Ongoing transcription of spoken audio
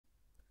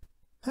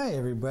Hi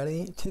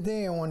everybody,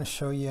 today I want to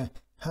show you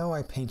how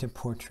I paint a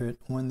portrait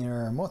when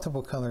there are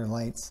multiple color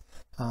lights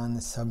on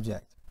the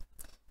subject.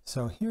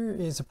 So here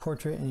is a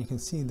portrait and you can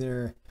see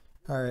there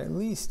are at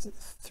least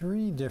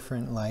 3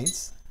 different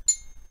lights.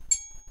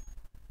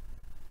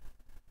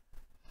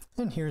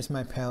 And here's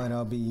my palette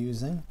I'll be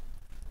using.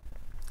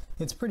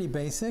 It's pretty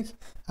basic.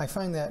 I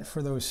find that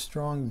for those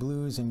strong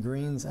blues and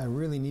greens I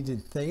really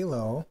needed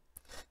phthalo.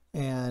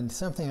 And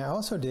something I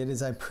also did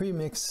is I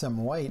pre-mixed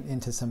some white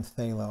into some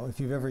phthalo. If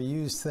you've ever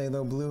used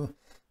phthalo blue,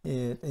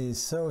 it is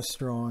so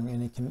strong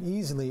and it can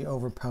easily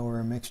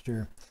overpower a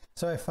mixture.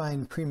 So I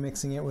find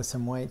pre-mixing it with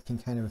some white can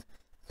kind of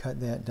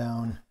cut that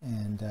down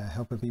and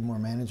help it be more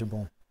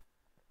manageable.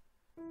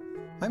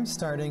 I'm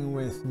starting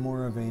with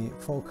more of a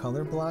full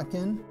color block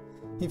in.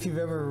 If you've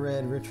ever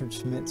read Richard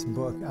Schmidt's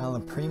book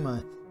Alla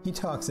Prima, he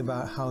talks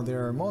about how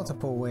there are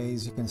multiple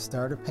ways you can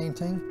start a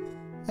painting.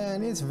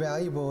 And it's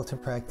valuable to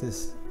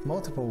practice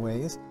multiple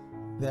ways.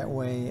 That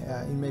way,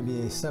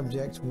 maybe a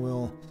subject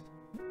will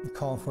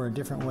call for a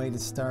different way to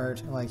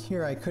start. Like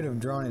here, I could have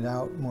drawn it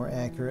out more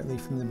accurately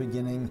from the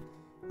beginning,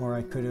 or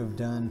I could have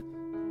done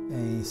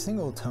a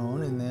single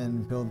tone and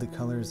then build the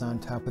colors on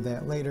top of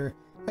that later.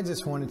 I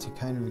just wanted to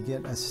kind of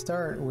get a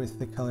start with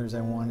the colors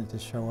I wanted to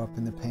show up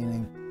in the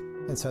painting.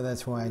 And so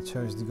that's why I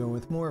chose to go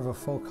with more of a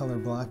full color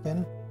block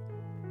in.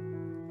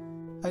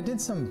 I did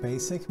some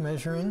basic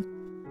measuring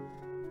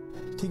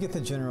to get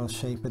the general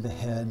shape of the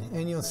head,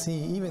 and you'll see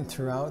even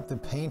throughout the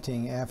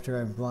painting after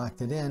I've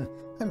blocked it in,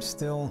 I'm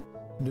still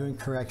doing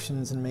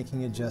corrections and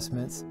making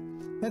adjustments.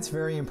 That's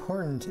very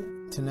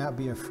important to not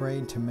be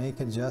afraid to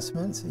make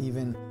adjustments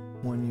even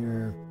when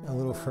you're a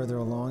little further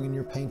along in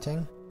your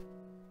painting.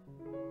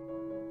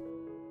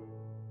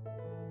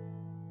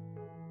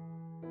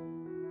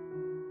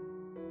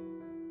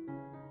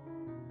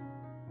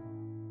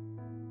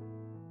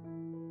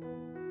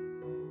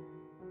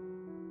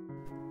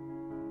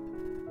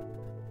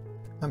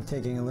 I'm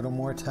taking a little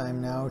more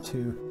time now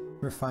to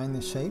refine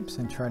the shapes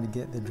and try to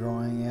get the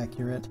drawing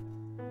accurate.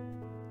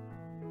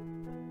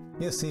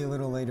 You'll see a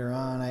little later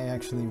on I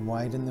actually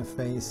widen the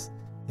face.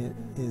 It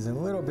is a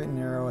little bit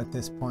narrow at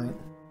this point.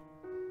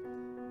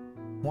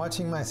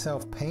 Watching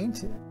myself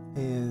paint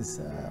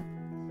is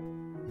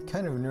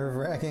kind of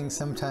nerve-wracking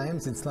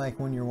sometimes. It's like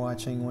when you're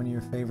watching one of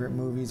your favorite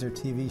movies or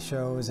TV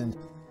shows and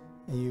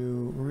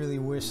you really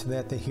wish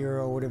that the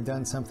hero would have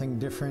done something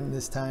different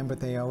this time, but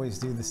they always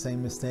do the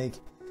same mistake.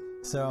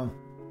 So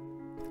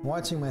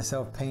watching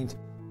myself paint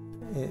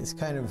is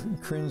kind of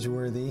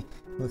cringeworthy,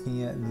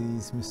 looking at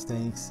these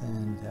mistakes,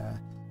 and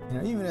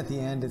even at the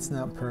end it's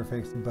not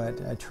perfect,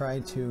 but I try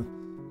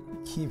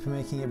to keep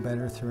making it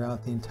better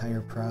throughout the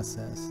entire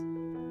process.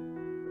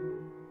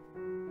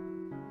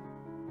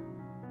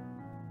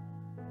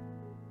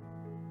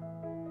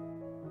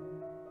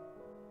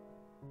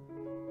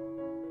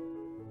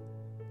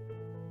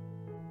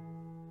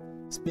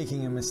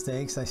 Speaking of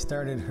mistakes, I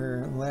started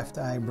her left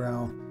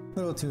eyebrow a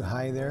little too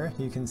high there.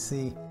 You can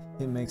see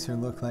it makes her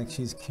look like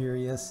she's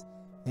curious,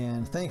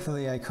 and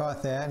thankfully I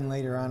caught that, and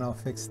later on I'll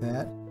fix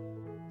that.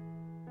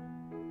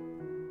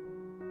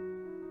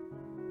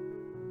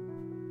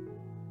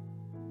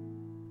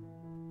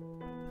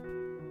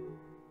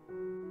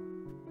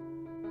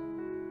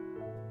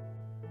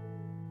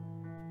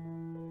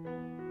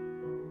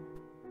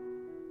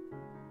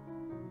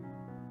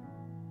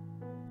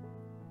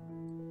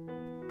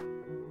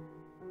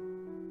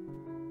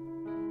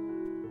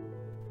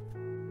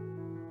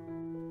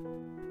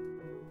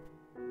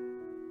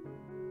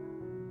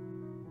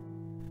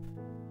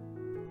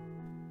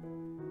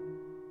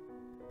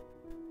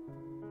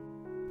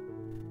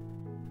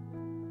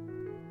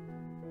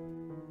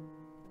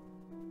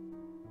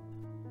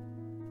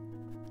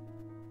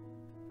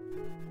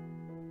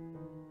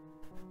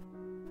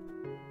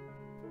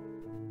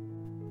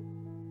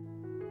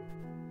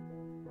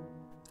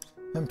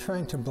 I'm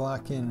trying to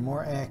block in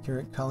more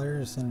accurate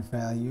colors and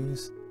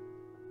values.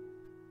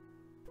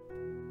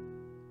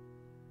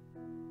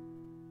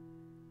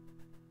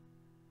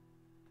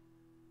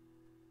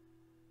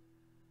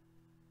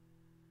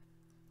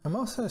 I'm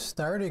also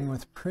starting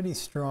with pretty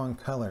strong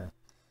color.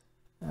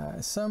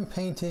 Some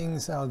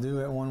paintings I'll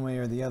do it one way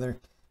or the other,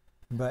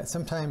 but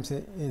sometimes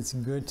it's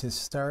good to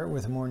start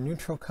with more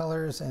neutral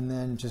colors and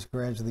then just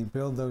gradually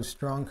build those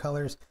strong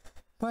colors.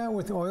 But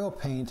with oil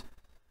paint,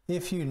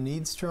 if you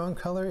need strong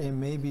color, it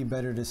may be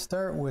better to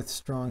start with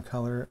strong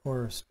color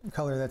or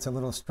color that's a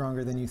little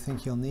stronger than you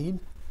think you'll need.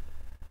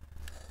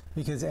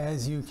 Because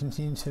as you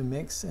continue to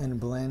mix and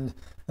blend,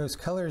 those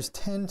colors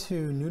tend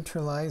to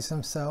neutralize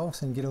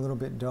themselves and get a little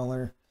bit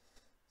duller.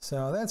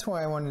 So that's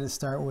why I wanted to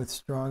start with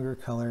stronger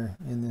color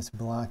in this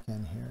block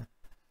in here.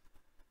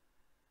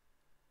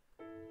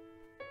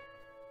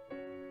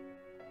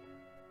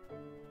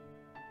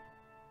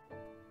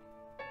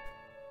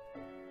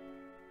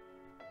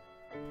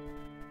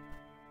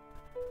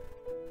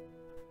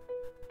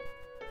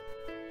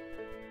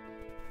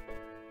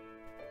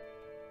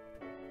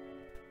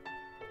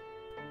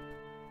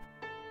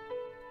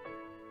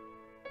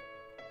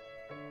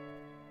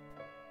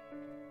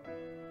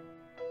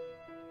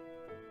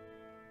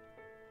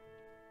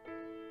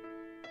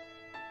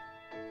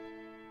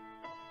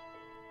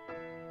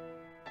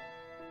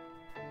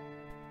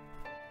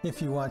 If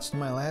you watched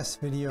my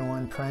last video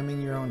on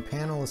priming your own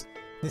panels,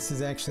 this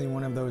is actually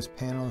one of those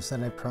panels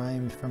that I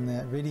primed from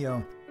that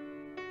video.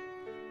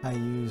 I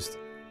used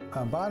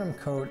a bottom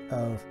coat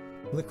of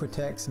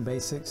Liquitex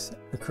Basics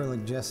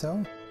acrylic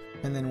gesso,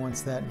 and then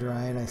once that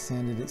dried I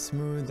sanded it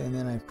smooth, and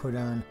then I put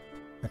on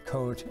a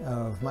coat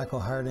of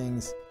Michael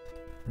Harding's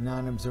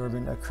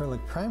non-absorbent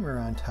acrylic primer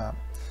on top.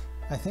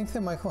 I think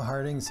that Michael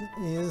Harding's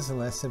is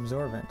less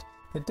absorbent.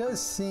 It does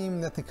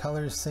seem that the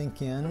colors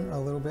sink in a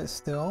little bit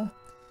still,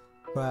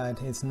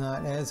 but it's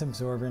not as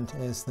absorbent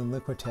as the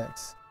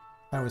Liquitex.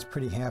 I was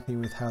pretty happy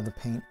with how the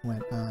paint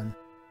went on.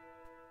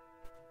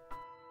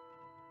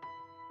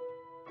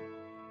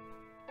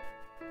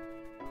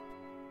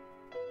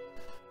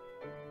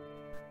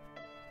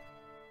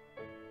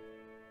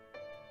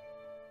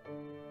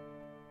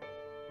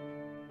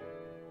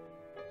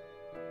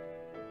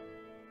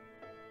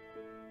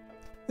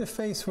 The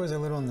face was a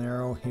little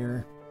narrow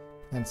here,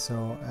 and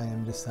so I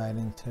am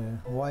deciding to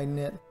widen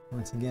it.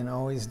 Once again,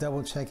 always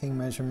double checking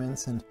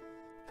measurements and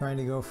trying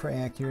to go for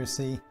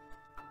accuracy.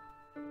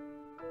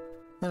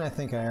 And I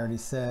think I already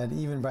said,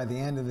 even by the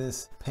end of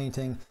this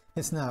painting,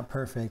 it's not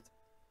perfect,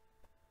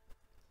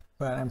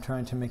 but I'm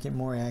trying to make it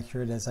more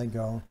accurate as I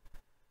go.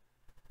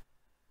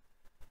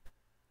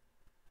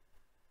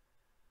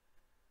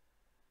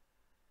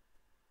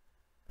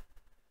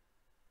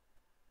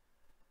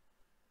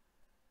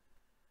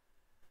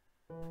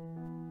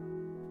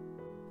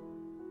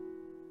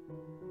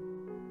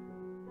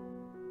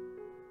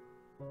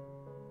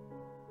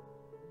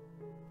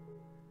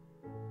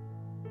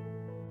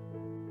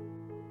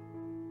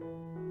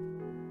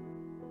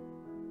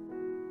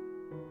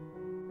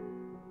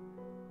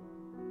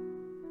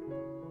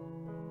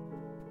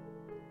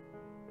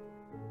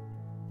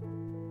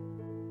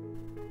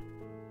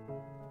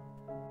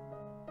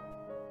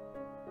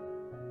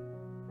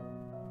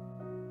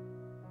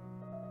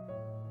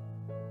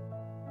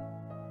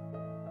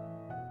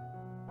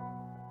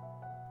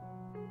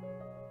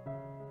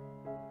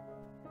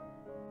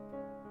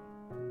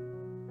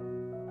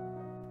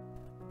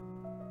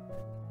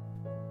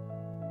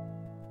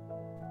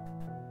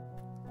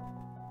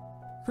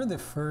 For the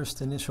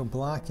first initial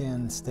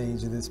block-in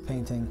stage of this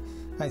painting,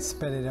 I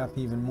sped it up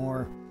even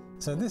more.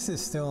 So this is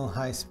still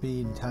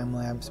high-speed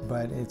time-lapse,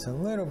 but it's a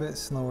little bit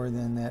slower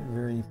than that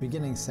very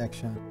beginning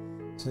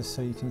section, just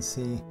so you can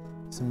see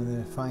some of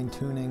the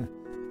fine-tuning.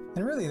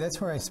 And really,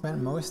 that's where I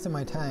spent most of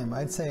my time.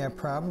 I'd say I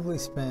probably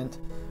spent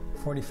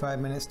 45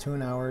 minutes to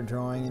an hour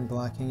drawing and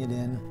blocking it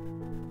in,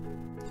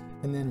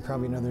 and then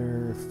probably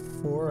another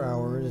 4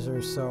 hours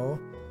or so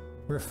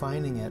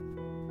refining it.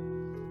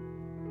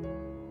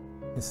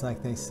 It's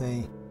like they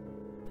say,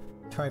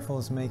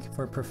 trifles make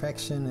for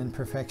perfection, and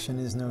perfection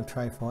is no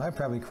trifle. I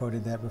probably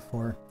quoted that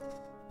before,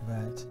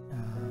 but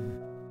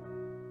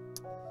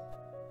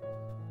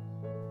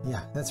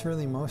yeah, that's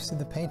really most of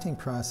the painting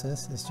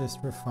process. It's just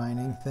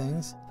refining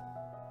things.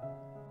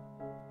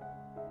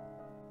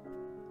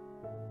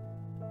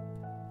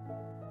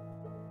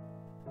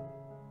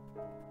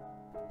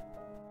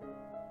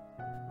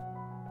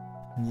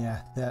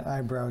 Yeah, that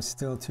eyebrow's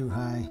still too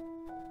high.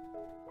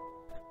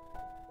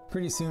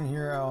 Pretty soon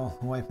here I'll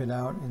wipe it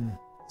out and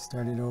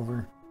start it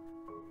over.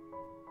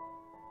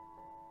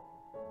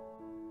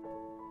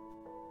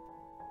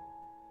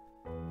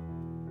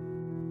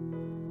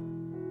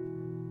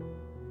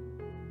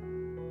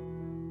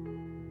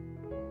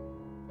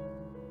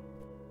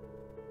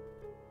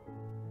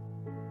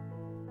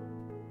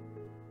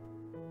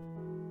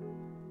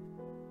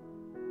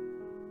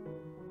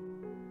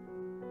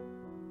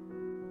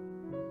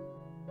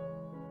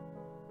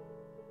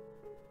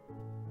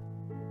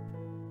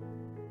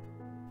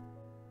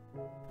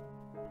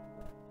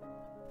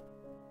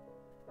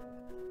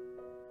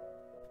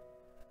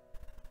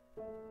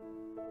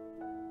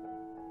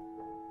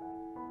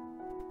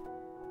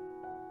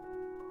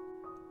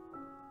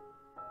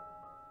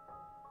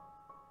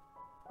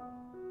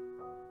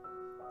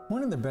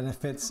 One of the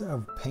benefits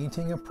of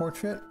painting a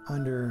portrait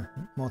under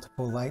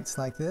multiple lights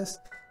like this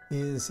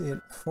is it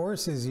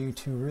forces you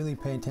to really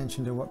pay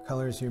attention to what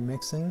colors you're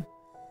mixing.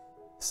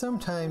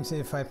 Sometimes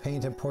if I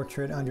paint a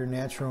portrait under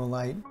natural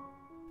light,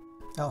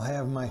 I'll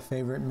have my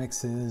favorite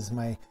mixes,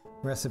 my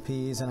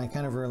recipes, and I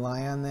kind of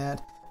rely on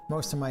that.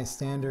 Most of my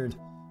standard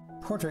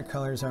portrait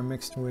colors are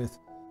mixed with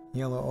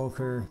yellow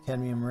ochre,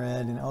 cadmium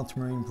red, and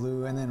ultramarine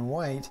blue, and then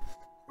white,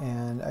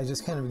 and I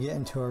just kind of get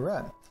into a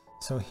rut.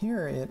 So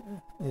here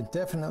it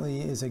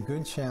definitely is a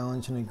good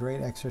challenge and a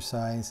great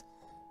exercise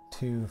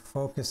to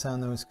focus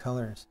on those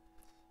colors.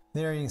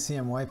 There you can see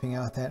I'm wiping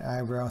out that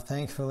eyebrow,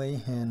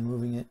 thankfully, and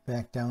moving it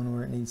back down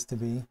where it needs to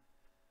be.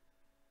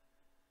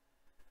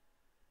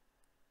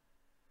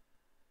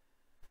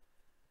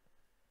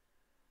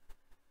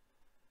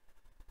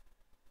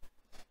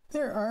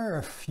 There are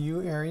a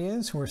few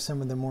areas where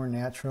some of the more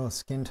natural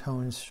skin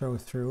tones show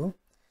through.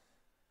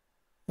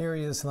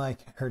 Areas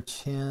like her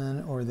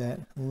chin or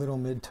that little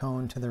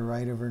mid-tone to the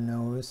right of her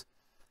nose.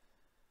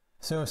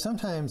 So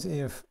sometimes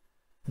if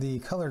the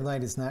colored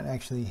light is not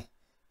actually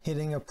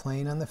hitting a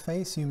plane on the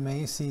face, you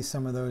may see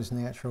some of those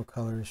natural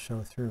colors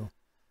show through.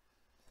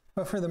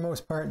 But for the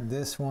most part,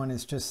 this one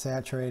is just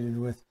saturated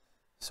with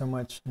so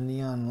much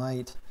neon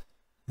light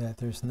that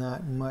there's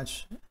not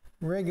much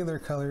regular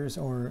colors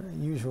or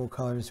usual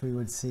colors we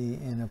would see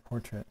in a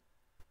portrait.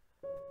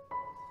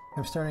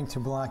 I'm starting to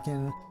block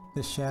in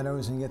the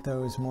shadows and get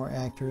those more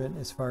accurate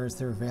as far as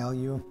their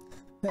value.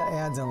 That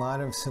adds a lot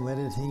of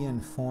solidity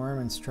and form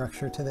and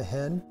structure to the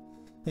head.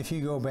 If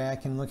you go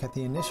back and look at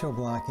the initial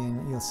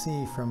block-in, you'll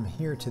see from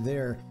here to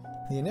there,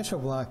 the initial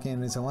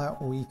block-in is a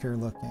lot weaker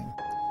looking.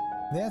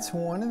 That's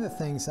one of the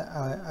things that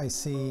I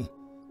see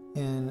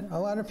in a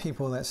lot of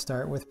people that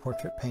start with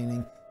portrait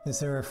painting,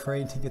 is they're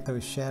afraid to get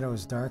those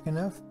shadows dark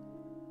enough.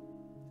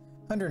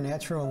 Under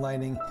natural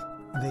lighting,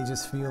 they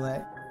just feel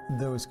that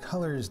those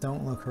colors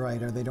don't look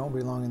right or they don't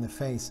belong in the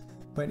face.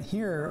 But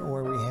here,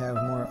 where we have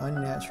more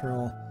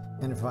unnatural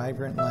and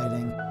vibrant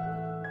lighting,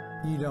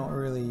 you don't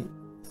really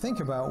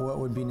think about what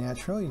would be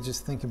natural. You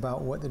just think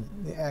about what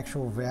the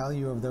actual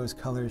value of those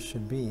colors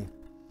should be.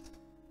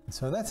 And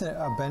so that's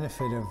a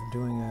benefit of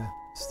doing a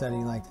study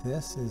like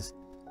this, is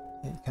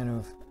it kind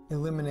of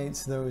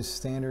eliminates those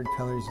standard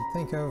colors you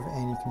think of,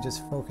 and you can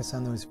just focus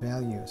on those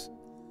values.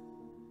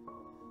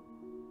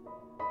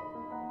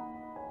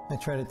 I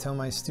try to tell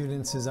my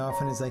students as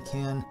often as I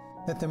can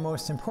that the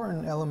most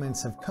important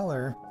elements of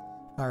color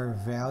are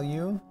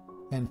value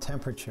and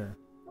temperature.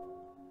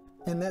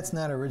 And that's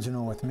not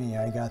original with me.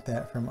 I got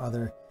that from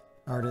other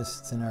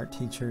artists and art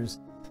teachers.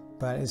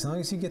 But as long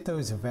as you get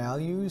those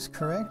values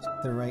correct,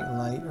 the right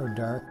light or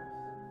dark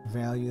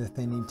value that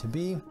they need to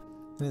be,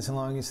 and as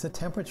long as the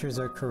temperatures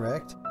are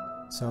correct,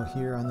 so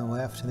here on the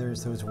left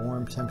there's those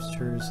warm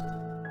temperatures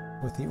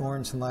with the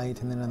orange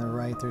light, and then on the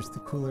right there's the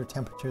cooler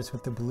temperatures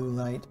with the blue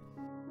light.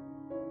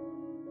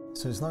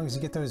 So as long as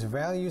you get those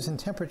values and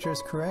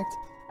temperatures correct,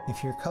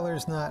 if your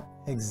color's not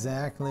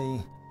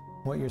exactly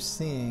what you're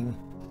seeing,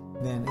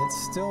 then it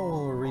still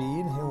will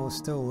read, it will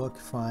still look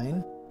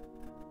fine.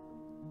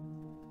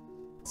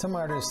 Some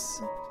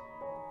artists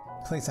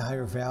place a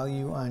higher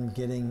value on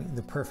getting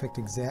the perfect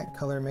exact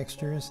color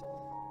mixtures.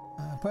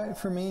 But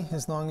for me,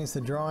 as long as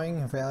the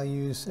drawing,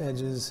 values,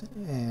 edges,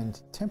 and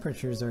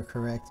temperatures are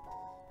correct,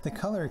 the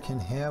color can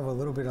have a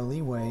little bit of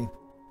leeway.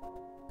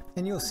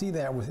 And you'll see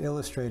that with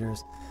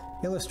illustrators.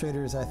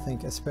 Illustrators, I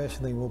think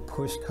especially, will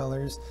push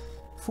colors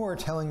for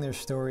telling their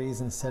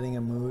stories and setting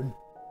a mood.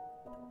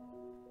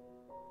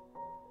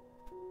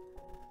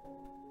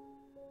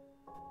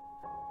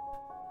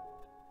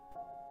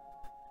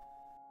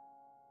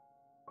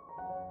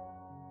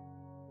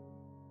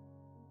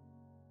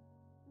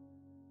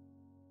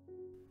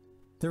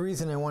 The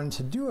reason I wanted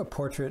to do a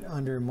portrait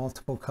under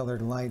multiple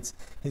colored lights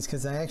is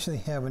because I actually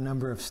have a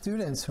number of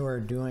students who are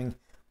doing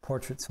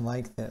portraits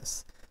like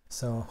this.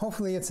 So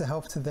hopefully it's a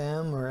help to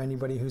them or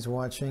anybody who's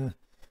watching,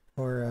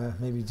 or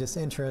maybe just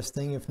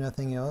interesting if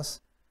nothing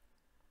else.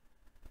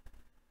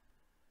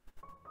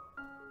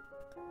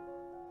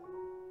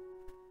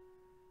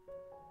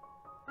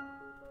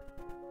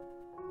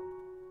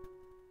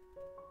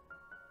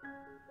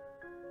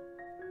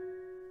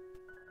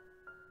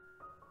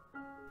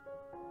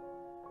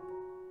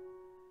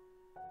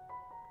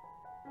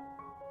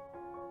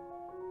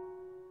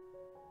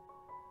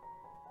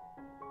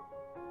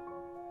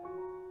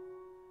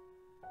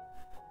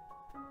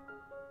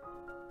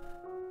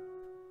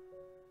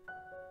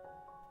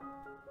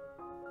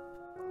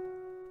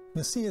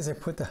 You'll see as I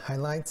put the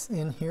highlights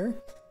in here,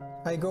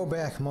 I go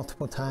back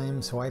multiple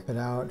times, wipe it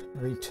out,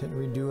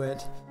 redo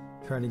it,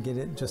 try to get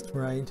it just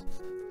right.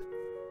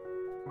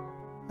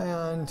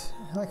 And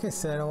like I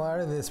said, a lot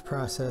of this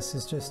process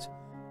is just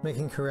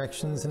making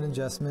corrections and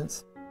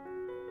adjustments.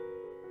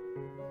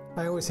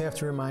 I always have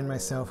to remind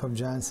myself of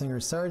John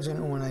Singer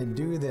Sargent when I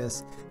do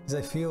this, because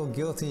I feel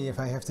guilty if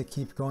I have to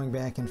keep going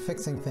back and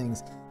fixing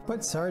things.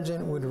 But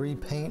Sargent would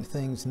repaint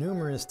things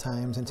numerous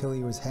times until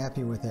he was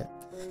happy with it.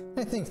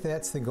 I think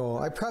that's the goal.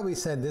 I probably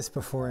said this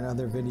before in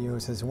other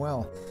videos as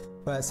well,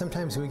 but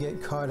sometimes we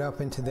get caught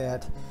up into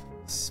that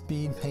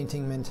speed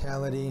painting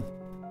mentality.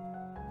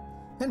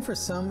 And for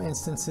some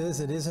instances,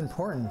 it is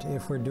important.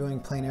 If we're doing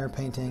plein air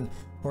painting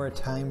or a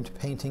timed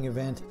painting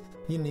event,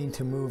 you need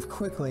to move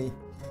quickly.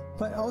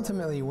 But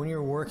ultimately, when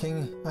you're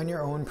working on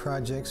your own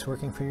projects,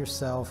 working for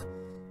yourself,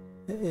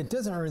 it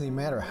doesn't really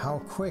matter how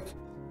quick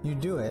you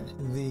do it.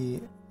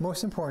 The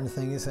most important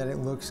thing is that it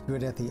looks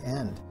good at the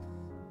end.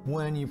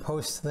 When you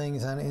post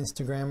things on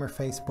Instagram or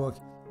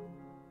Facebook,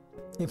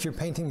 if your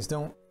paintings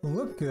don't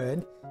look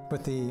good,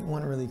 but they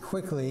went really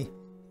quickly,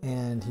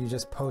 and you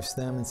just post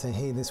them and say,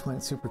 hey, this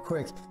went super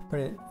quick,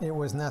 but it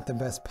was not the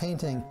best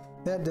painting,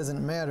 that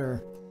doesn't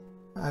matter.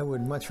 I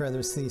would much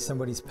rather see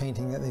somebody's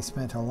painting that they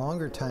spent a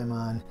longer time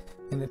on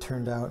and it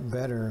turned out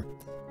better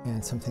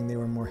and something they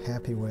were more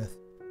happy with.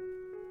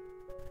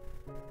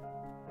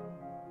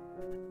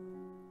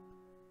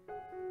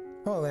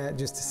 All that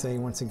just to say,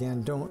 once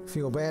again, don't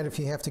feel bad if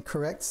you have to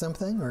correct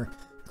something or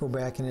go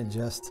back and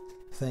adjust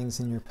things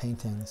in your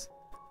paintings.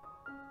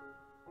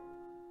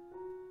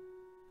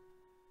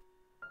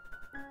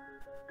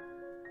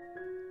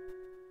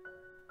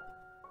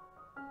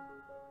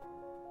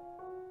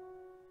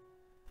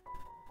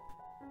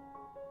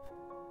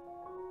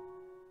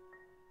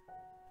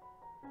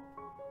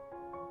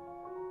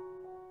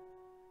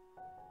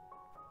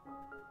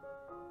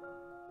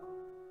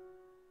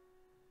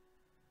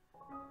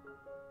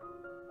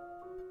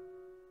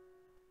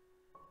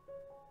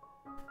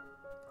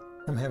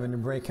 I'm having to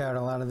break out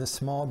a lot of the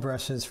small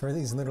brushes for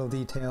these little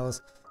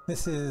details.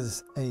 This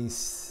is a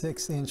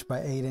 6"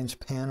 by 8"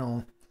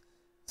 panel,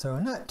 so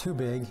not too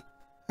big.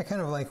 I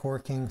kind of like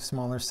working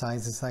smaller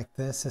sizes like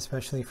this,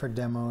 especially for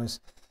demos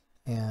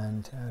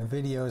and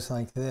videos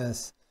like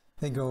this.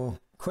 They go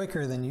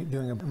quicker than you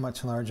doing a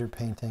much larger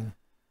painting.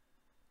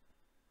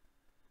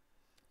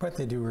 But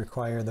they do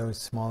require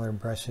those smaller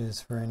brushes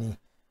for any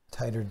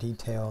tighter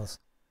details.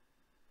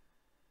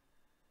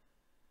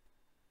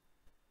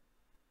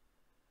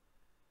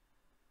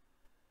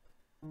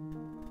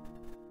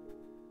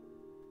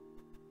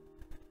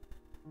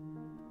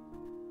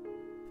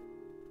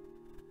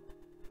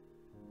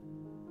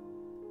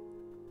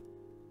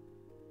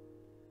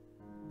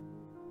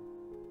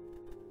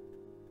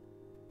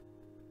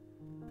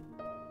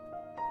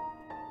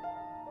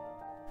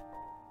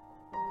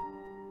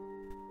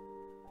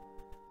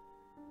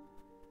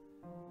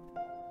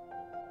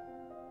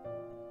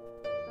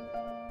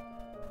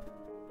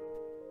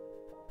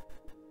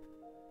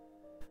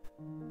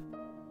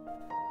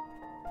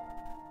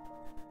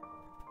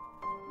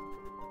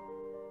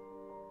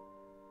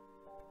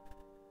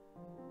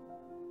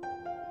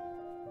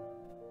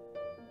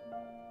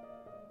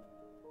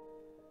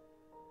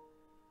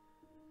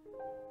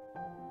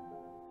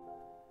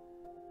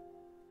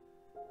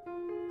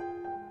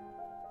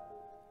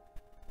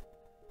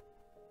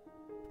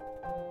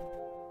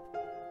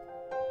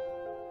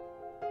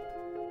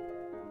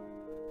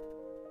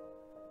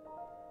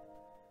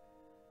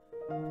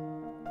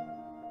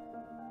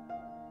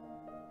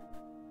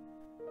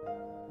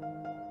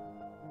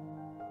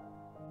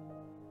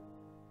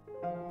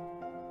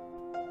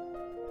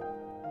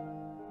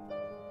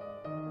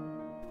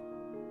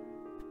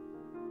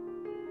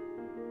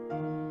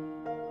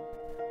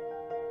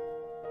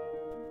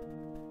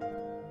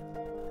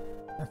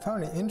 I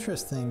found it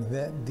interesting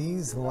that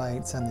these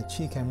lights on the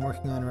cheek I'm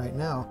working on right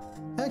now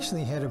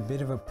actually had a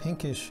bit of a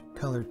pinkish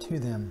color to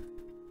them.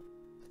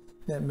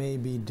 That may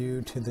be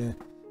due to the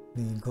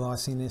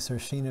glossiness or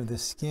sheen of the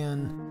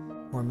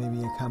skin, or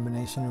maybe a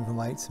combination of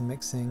lights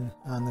mixing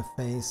on the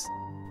face.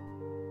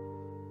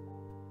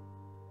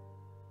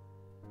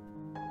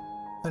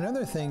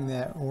 Another thing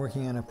that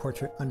working on a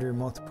portrait under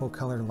multiple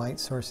colored light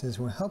sources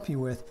will help you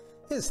with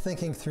is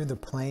thinking through the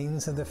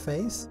planes of the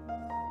face.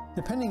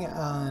 Depending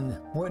on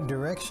what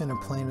direction a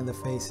plane of the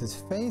face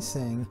is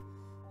facing,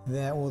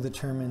 that will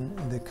determine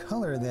the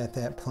color that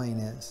that plane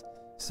is.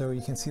 So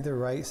you can see the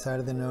right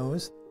side of the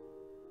nose,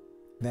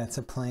 that's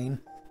a plane,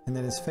 and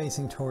that is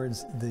facing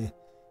towards the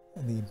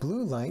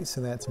blue light,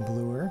 so that's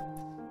bluer.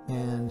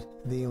 And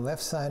the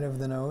left side of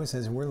the nose,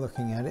 as we're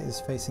looking at it,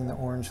 is facing the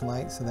orange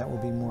light, so that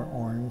will be more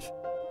orange.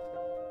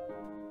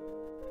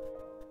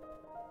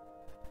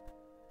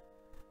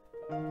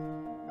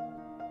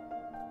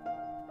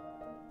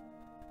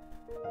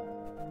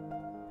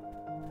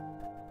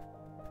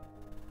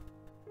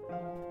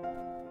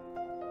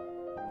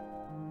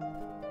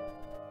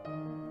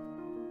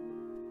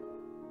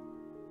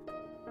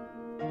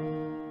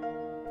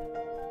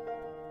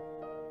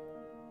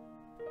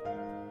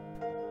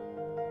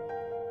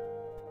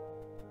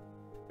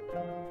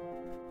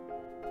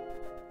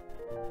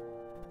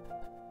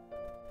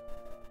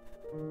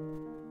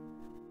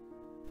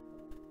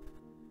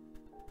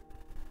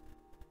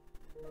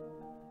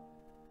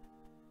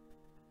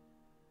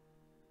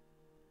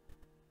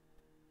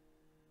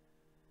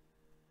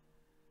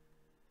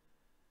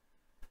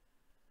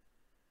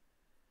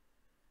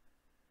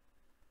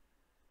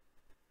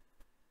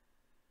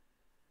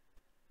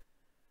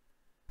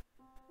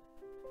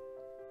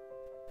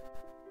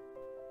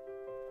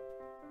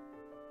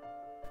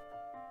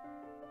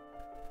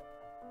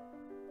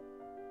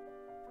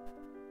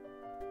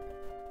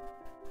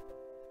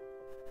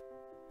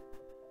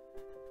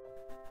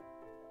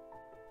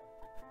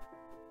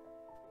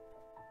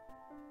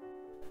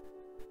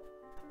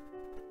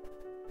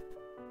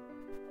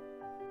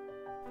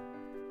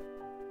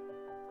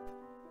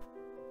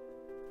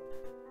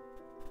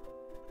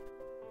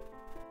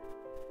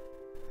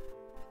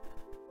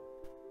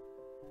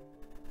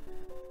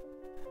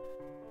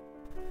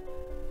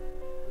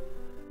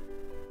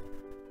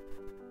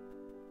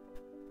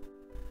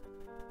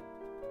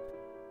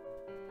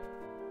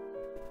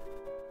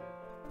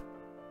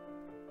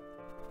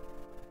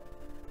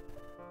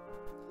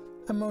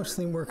 I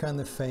mostly work on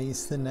the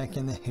face, the neck,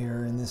 and the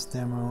hair in this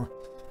demo.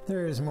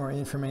 There is more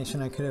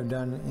information I could have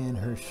done in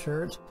her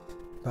shirt,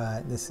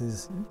 but this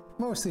is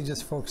mostly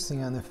just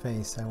focusing on the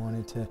face. I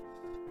wanted to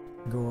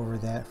go over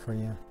that for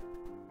you.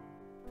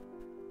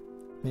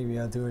 Maybe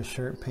I'll do a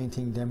shirt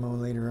painting demo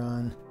later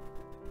on.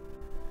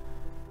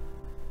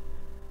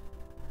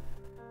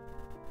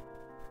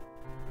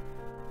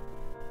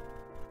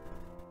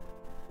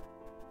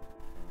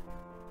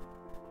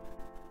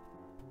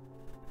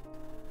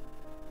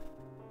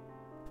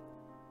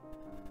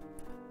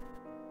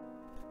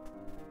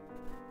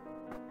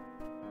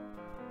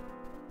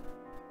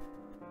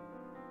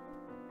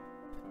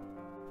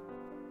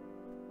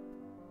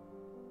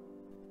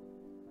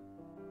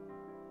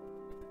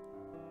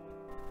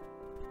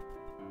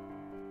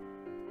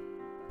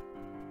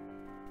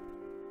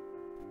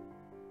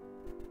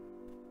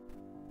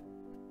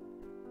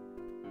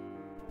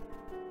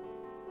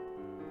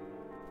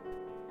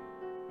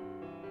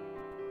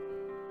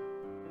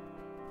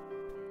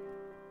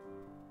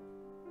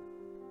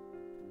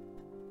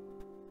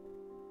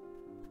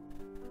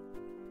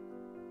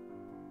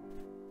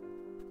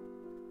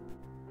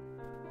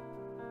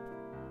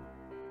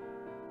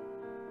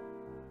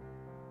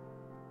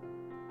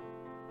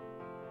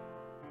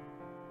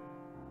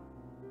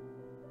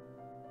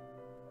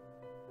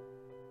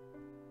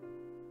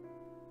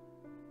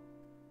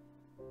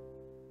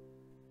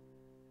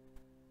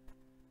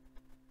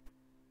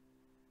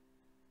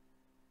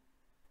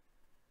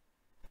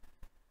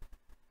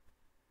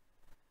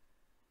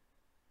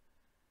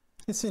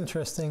 It's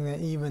interesting that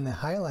even the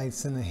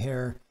highlights in the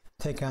hair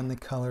take on the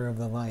color of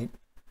the light.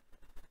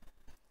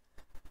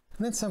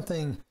 And that's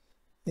something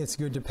it's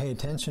good to pay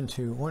attention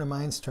to. One of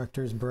my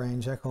instructors,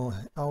 Brian Jekyll,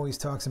 always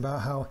talks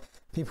about how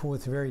people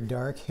with very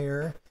dark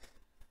hair,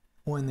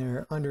 when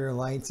they're under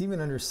lights, even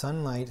under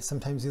sunlight,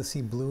 sometimes you'll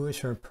see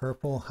bluish or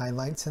purple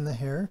highlights in the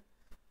hair.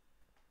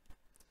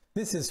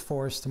 This is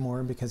forced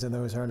more because of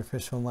those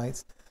artificial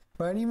lights.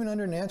 But even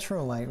under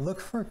natural light, look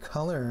for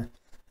color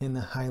in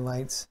the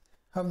highlights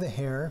of the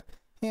hair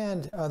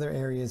and other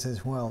areas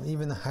as well.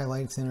 Even the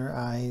highlights in her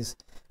eyes,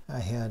 I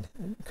had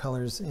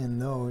colors in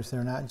those.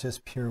 They're not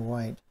just pure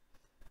white.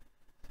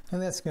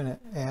 And that's going to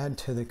add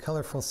to the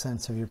colorful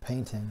sense of your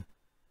painting.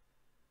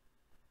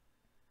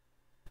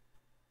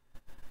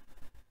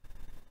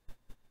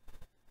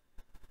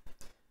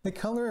 The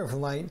color of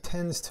light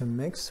tends to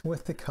mix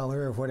with the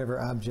color of whatever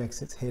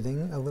objects it's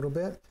hitting a little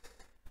bit.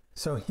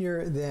 So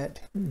here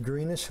that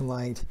greenish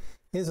light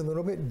is a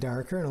little bit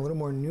darker and a little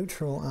more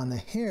neutral on the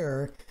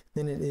hair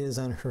than it is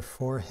on her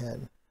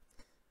forehead.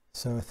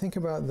 So think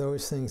about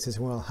those things as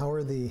well. How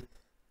are the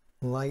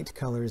light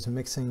colors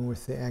mixing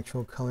with the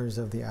actual colors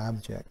of the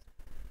object?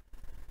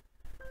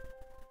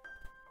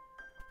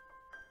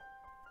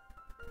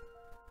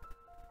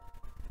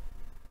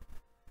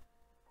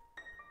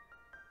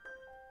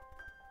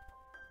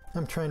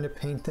 I'm trying to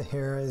paint the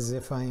hair as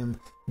if I am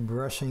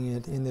brushing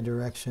it in the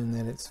direction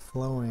that it's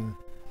flowing.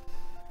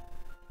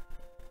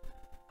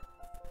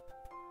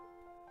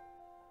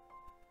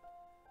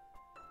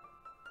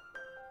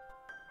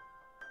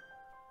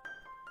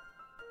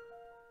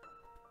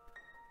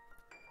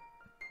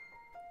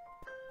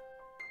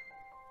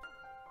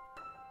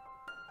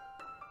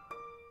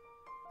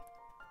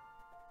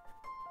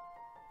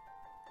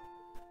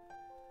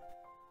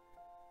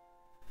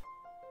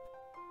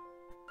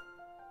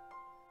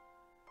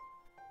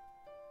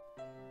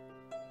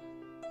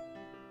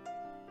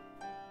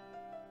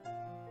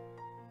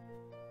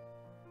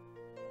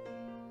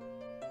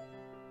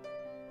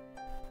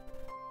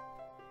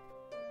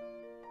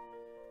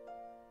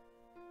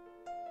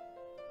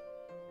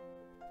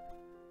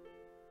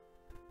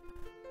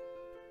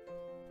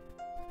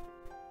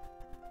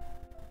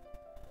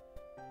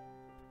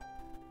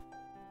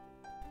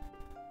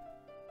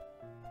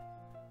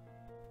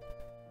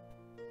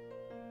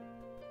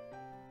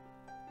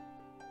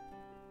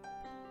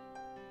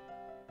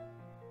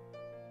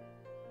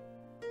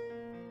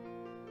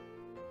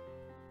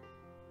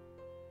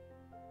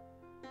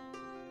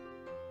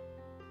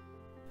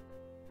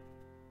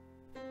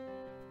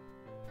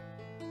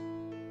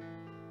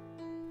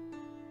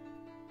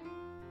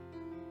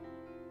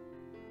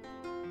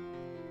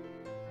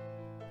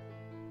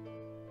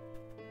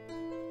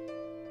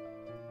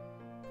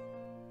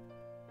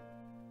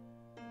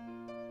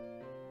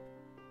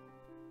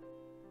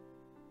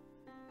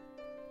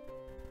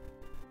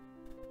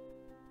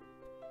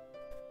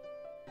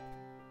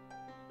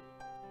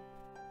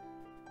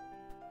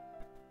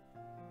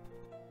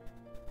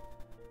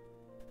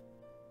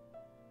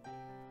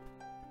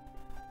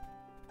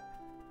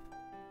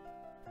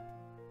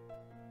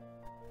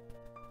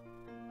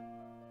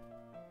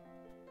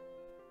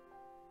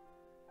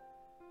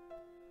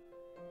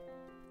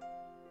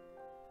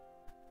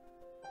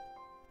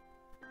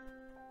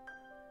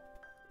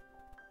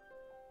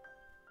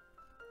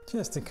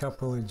 Just a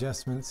couple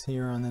adjustments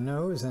here on the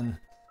nose, and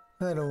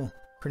that'll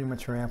pretty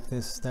much wrap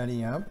this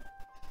study up.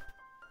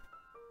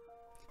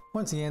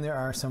 Once again, there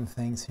are some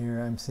things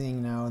here I'm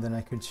seeing now that I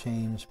could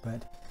change,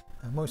 but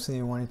mostly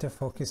I wanted to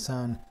focus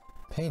on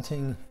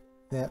painting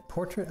that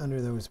portrait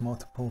under those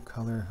multiple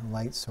color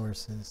light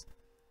sources.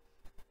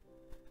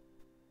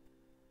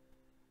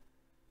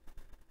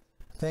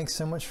 Thanks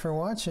so much for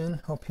watching.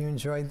 Hope you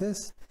enjoyed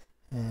this,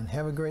 and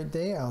have a great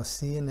day. I'll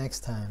see you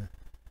next time.